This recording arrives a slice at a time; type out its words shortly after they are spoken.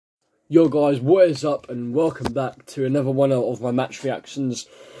Yo guys, what is up and welcome back to another one of my match reactions.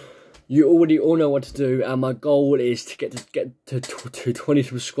 You already all know what to do, and my goal is to get to 20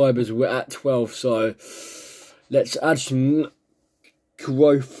 subscribers. We're at 12, so let's add some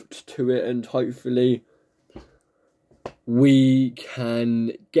growth to it and hopefully we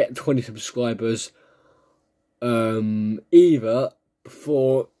can get 20 subscribers either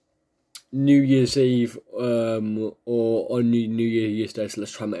before New Year's Eve or on New Year's Day, so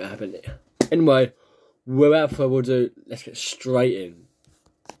let's try and make that happen. Anyway, without further ado, let's get straight in.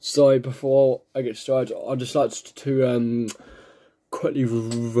 So before I get started, I'd just like to quickly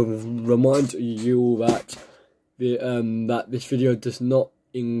remind you all that that this video does not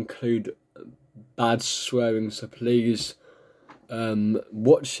include bad swearing, so please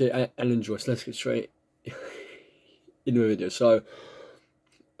watch it and enjoy. So let's get straight into the video. So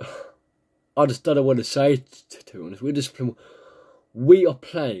I just don't know what to say, to be honest. We are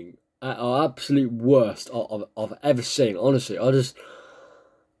playing at our absolute worst I've ever seen. Honestly,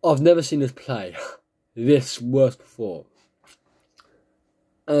 I've never seen us play this worst before.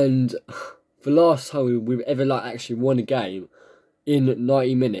 And the last time we've ever actually won a game in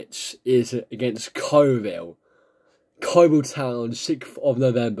 90 minutes is against Coalville Town, 6th of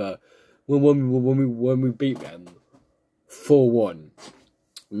November, when we beat them 4-1.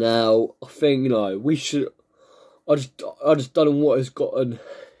 Now, I think, we should... I just don't know what has gotten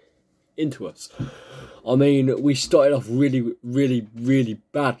into us. I mean, we started off really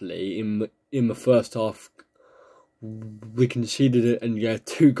badly in the first half. We conceded it and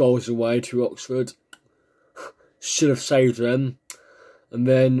 2 goals away to Oxford. Should have saved them. And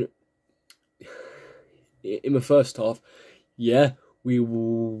then, in the first half, we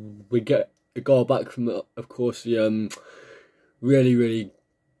get a goal back from, of course, the really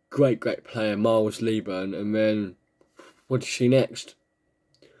great player Miles Lieberman, and then what did you see next?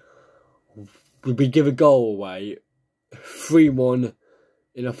 We give a goal away, 3-1,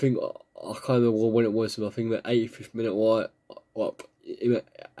 and I think I can't remember when it was. I think the 85th minute or in the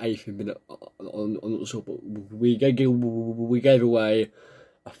 80th minute. I'm not sure, but we gave away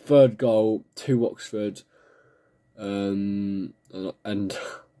a 3rd goal to Oxford, and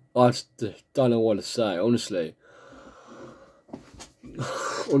I just don't know what to say, honestly.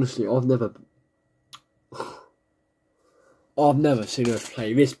 Honestly, I've never seen us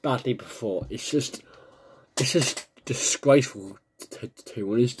play this badly before. It's just disgraceful, to be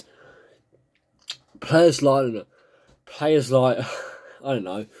honest. Players like I don't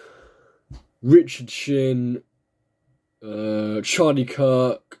know, Richardson, Charlie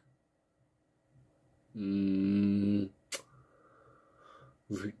Kirk,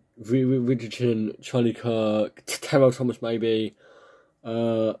 Richardson, Charlie Kirk, Terrell Thomas maybe.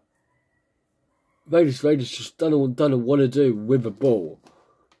 They just don't know what to do with the ball.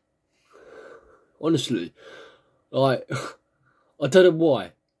 Honestly, I don't know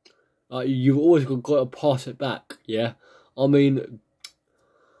why. You've always got to pass it back. Yeah, I mean,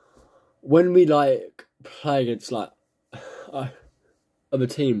 when we play against other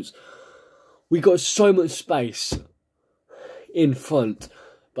teams, we got so much space in front,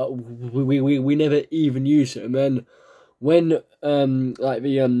 but we never even use it. And then when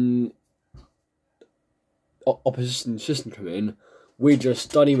the opposition system come in, we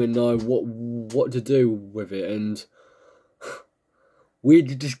just don't even know what to do with it, and we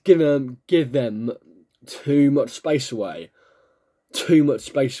just give them too much space away.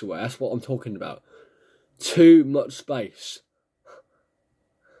 That's what I'm talking about. Too much space.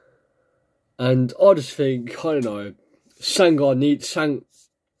 And I just think, I don't know, Sangard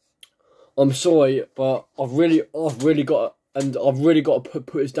I'm sorry, but I've really got to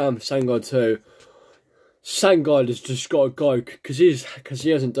put this down for Sangard too. Sangard has just got to go because he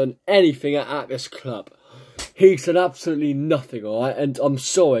hasn't done anything at this club. He's done absolutely nothing, alright. And I'm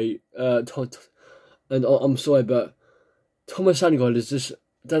sorry, I'm sorry, but Thomas Sangard has just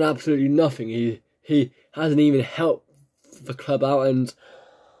done absolutely nothing. He hasn't even helped the club out, and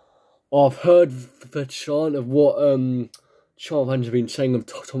I've heard the chant of what Charlton fans have been saying of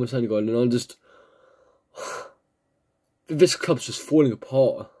Thomas Sangard, and I'm just... this club's just falling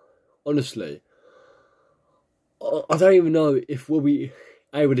apart, honestly. I don't even know if we'll be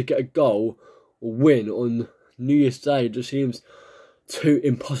able to get a goal or win on New Year's Day. It just seems too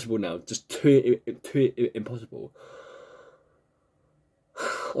impossible now. Just too impossible.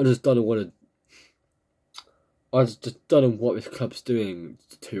 I just don't know what this club's doing,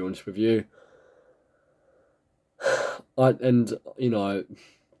 to be honest with you. Miles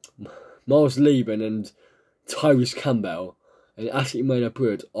Lieberman and Tyrese Campbell and Ashley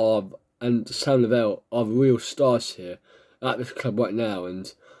Maynard and Sam Lavelle are the real stars here at this club right now,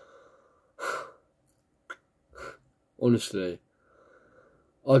 and Honestly,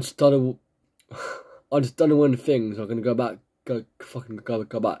 I just don't know when things are gonna go back to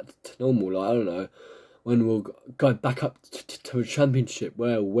normal. Like, I don't know when we'll go back up to a championship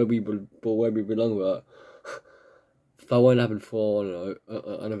where we belong. But that won't happen for, I don't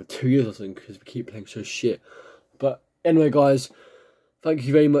know, another 2 years or something, because we keep playing so shit. But anyway, guys, thank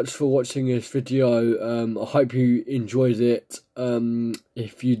you very much for watching this video. I hope you enjoyed it.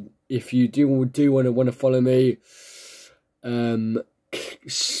 If you do want to follow me,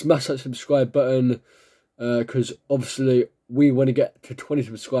 smash that subscribe button, because obviously we want to get to 20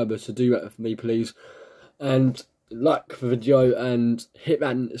 subscribers, so do that for me, please. And like the video and hit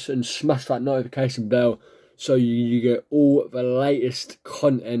that and smash that notification bell, so you get all the latest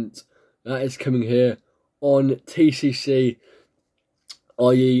content that is coming here on TCC,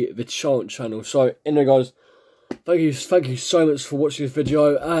 i.e. the Charlton channel. So anyway, guys, thank you so much for watching this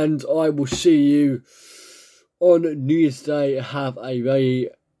video, and I will see you on New Year's Day. Have a very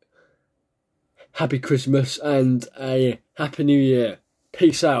happy Christmas and a happy New Year.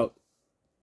 Peace out.